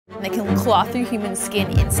They can claw through human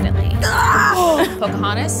skin instantly.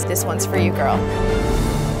 Pocahontas, this one's for you, girl.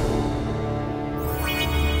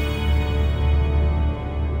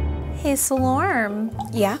 Hey, Salorm.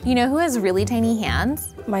 Yeah? You know who has really tiny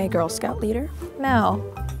hands? My Girl Scout leader?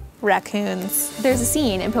 No. Raccoons. There's a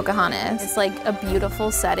scene in Pocahontas. It's like a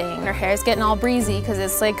beautiful setting. Her hair's getting all breezy because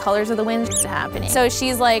it's like colors of the wind happening. So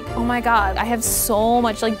she's like, oh my God, I have so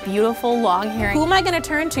much like beautiful long hair. Who am I gonna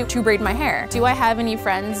turn to braid my hair? Do I have any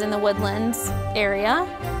friends in the woodlands area?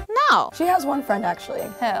 No. She has one friend actually.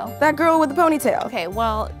 Who? That girl with the ponytail. Okay,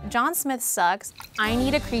 well, John Smith sucks. I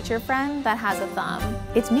need a creature friend that has a thumb.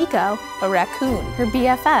 It's Miko, a raccoon, her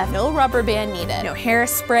BFF. No rubber band needed, no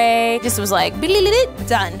hairspray, just was like,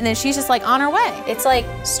 done. And then she's just like on her way. It's like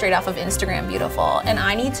straight off of Instagram beautiful. And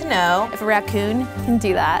I need to know if a raccoon can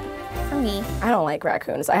do that for me. I don't like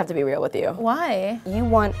raccoons, I have to be real with you. Why? You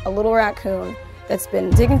want a little raccoon that's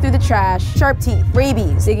been digging through the trash, sharp teeth,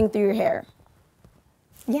 rabies, digging through your hair.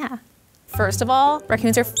 Yeah. First of all,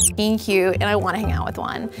 raccoons are f***ing cute and I want to hang out with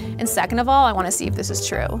one. And second of all, I want to see if this is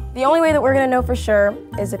true. The only way that we're gonna know for sure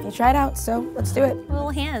is if you try it out, so let's do it.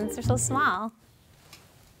 Little hands, they're so small.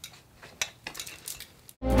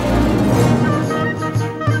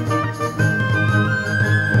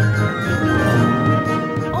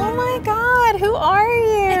 Oh my God, who are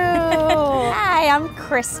you? Hi, I'm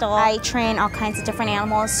Crystal. I train all kinds of different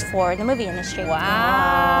animals for the movie industry.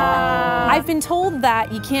 Wow. I've been told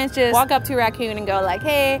that you can't just walk up to a raccoon and go like,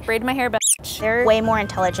 hey, braid my hair, bitch. They're way more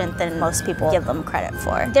intelligent than most people give them credit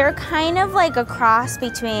for. They're kind of like a cross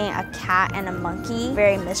between a cat and a monkey.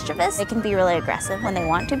 Very mischievous. They can be really aggressive when they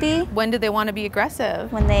want to be. When do they want to be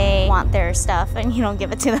aggressive? When they want their stuff and you don't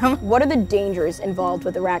give it to them. What are the dangers involved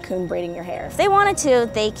with a raccoon braiding your hair? If they wanted to,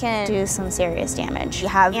 they can do some serious damage. You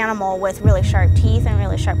have an animal with really sharp teeth and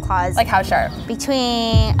really sharp claws. Like how sharp?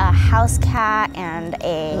 Between a house cat and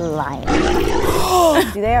a lion.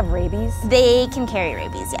 Do they have rabies? They can carry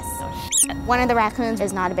rabies, yes. One of the raccoons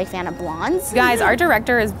is not a big fan of blondes. Guys, our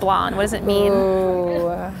director is blonde. What does it mean? Ooh.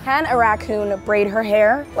 Can a raccoon braid her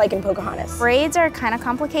hair like in Pocahontas? Braids are kind of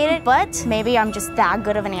complicated, but maybe I'm just that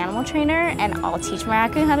good of an animal trainer and I'll teach my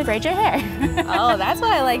raccoon how to braid your hair. Oh, that's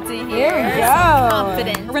what I like to hear. There you go.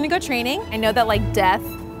 Confident. We're gonna go training. I know that like death,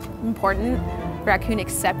 important. Raccoon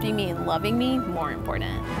accepting me and loving me, more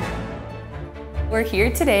important. We're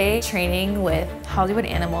here today training with Hollywood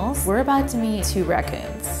animals. We're about to meet two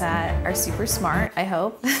raccoons that are super smart, I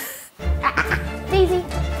hope. Daisy.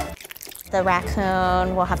 The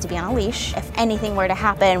raccoon will have to be on a leash. If anything were to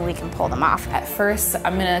happen, we can pull them off. At first,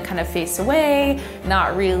 I'm gonna kind of face away,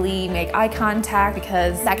 not really make eye contact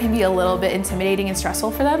because that can be a little bit intimidating and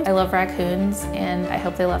stressful for them. I love raccoons and I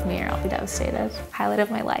hope they love me or I'll be devastated. Highlight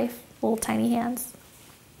of my life, little tiny hands.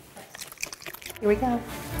 Here we go.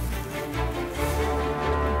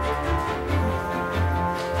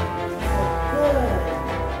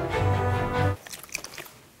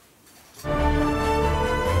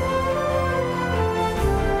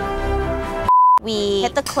 We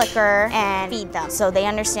hit the clicker and feed them. So they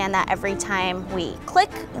understand that every time we click,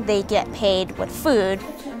 they get paid with food.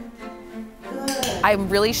 I'm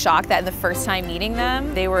really shocked that in the first time meeting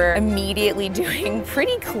them, they were immediately doing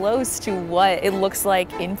pretty close to what it looks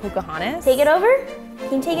like in Pocahontas. Take it over?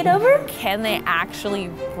 Can you take it over? Can they actually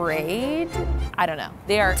braid? I don't know.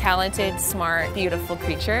 They are talented, smart, beautiful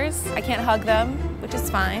creatures. I can't hug them, which is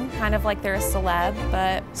fine. Kind of like they're a celeb,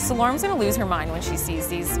 but Salorm's gonna lose her mind when she sees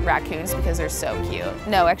these raccoons because they're so cute.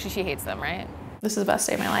 No, actually she hates them, right? This is the best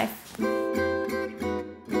day of my life.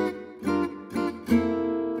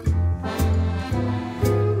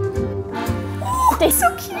 Oh, they're so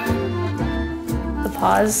cute. The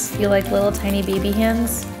paws feel like little tiny baby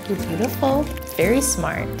hands. You're beautiful. Very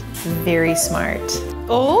smart. Very smart.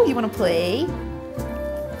 Oh, you want to play?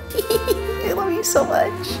 I love you so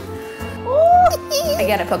much. Oh. I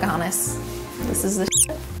get it, Pocahontas. This is the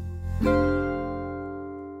shit.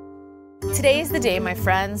 Today's the day, my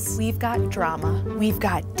friends. We've got drama. We've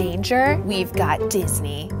got danger. We've got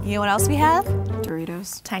Disney. You know what else we have?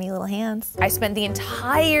 Doritos. Tiny little hands. I spent the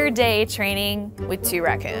entire day training with two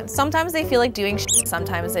raccoons. Sometimes they feel like doing shit,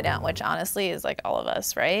 sometimes they don't, which honestly is like all of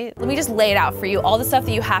us, right? Let me just lay it out for you, all the stuff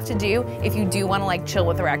that you have to do if you do want to like chill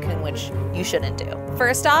with a raccoon, which you shouldn't do.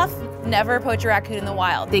 First off, never approach a raccoon in the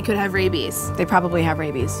wild. They could have rabies. They probably have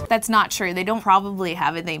rabies. That's not true. They don't probably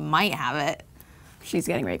have it, they might have it. She's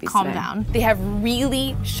getting rabies Calm today. down. They have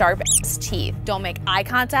really sharp teeth. Don't make eye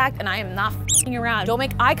contact, and I am not f***ing around. Don't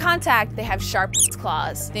make eye contact. They have sharp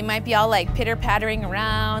claws. They might be all like pitter-pattering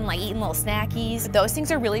around, like eating little snackies. Those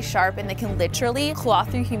things are really sharp, and they can literally claw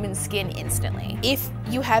through human skin instantly. If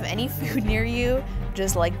you have any food near you,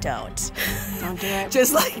 just like don't. Don't do it.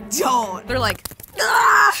 Just like don't. They're like,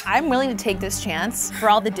 ah! I'm willing to take this chance for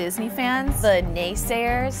all the Disney fans, the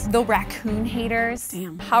naysayers, the raccoon haters.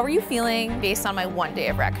 Damn. How are you feeling based on my 1 day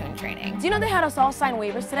of raccoon training? Do you know they had us all sign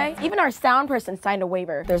waivers today? Even our sound person signed a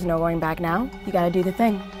waiver. There's no going back now. You gotta do the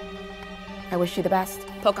thing. I wish you the best.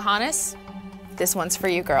 Pocahontas, this one's for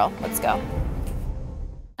you, girl. Let's go.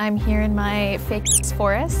 I'm here in my fake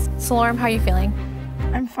forest. Salorm, how are you feeling?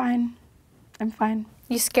 I'm fine. I'm fine.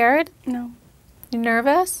 You scared? No. You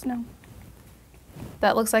nervous? No.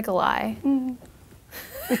 That looks like a lie.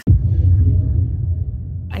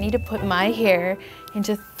 I need to put my hair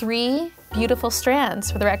into 3 beautiful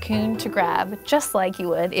strands for the raccoon to grab, just like you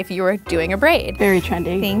would if you were doing a braid. Very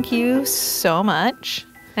trendy. Thank you so much.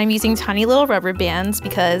 I'm using tiny little rubber bands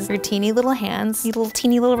because your teeny little hands need a little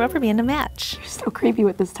teeny little rubber band to match. You're so creepy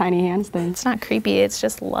with this tiny hands thing. It's not creepy, it's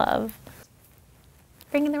just love.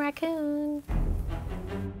 Bring in the raccoon.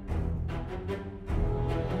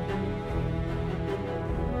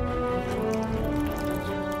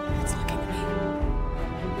 It's looking at me.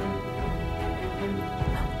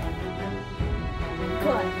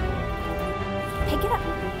 Good. Pick it up.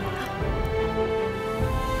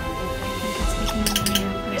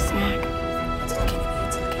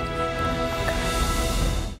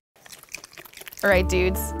 All right,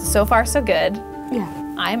 dudes, so far so good.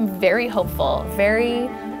 Yeah. I'm very hopeful, very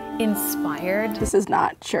inspired. This is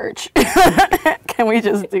not church. Can we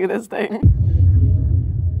just do this thing?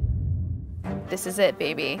 This is it,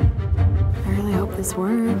 baby. I really hope this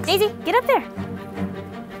works. Daisy, get up there.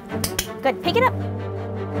 Good, pick it up.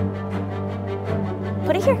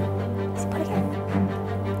 Put it here. Put it here.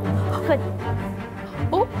 Good.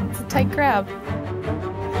 Oh, it's a tight grab.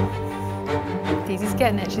 Daisy's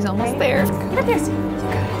getting it, she's almost there. Get up there.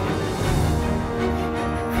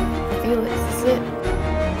 I feel it, this is it.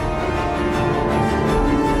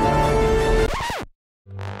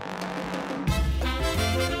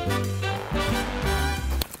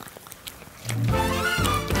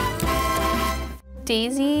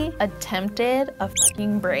 Daisy attempted a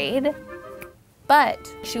fucking braid,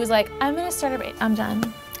 but she was like, I'm gonna start a braid. I'm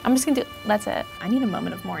done. I'm just gonna do it. That's it. I need a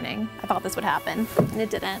moment of mourning. I thought this would happen, and it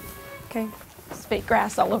didn't. Okay. There's fake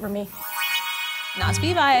grass all over me. Not to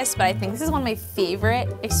be biased, but I think this is one of my favorite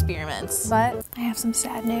experiments. But I have some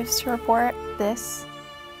sad news to report. This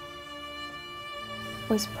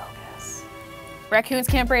was bogus. Raccoons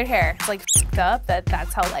can't braid hair. It's like f***ed up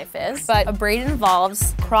that's how life is. But a braid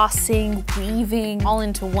involves crossing, weaving, all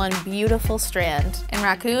into one beautiful strand. And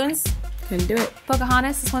raccoons, Couldn't do it.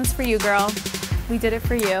 Pocahontas, this one's for you, girl. We did it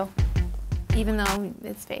for you, even though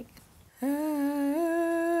it's fake.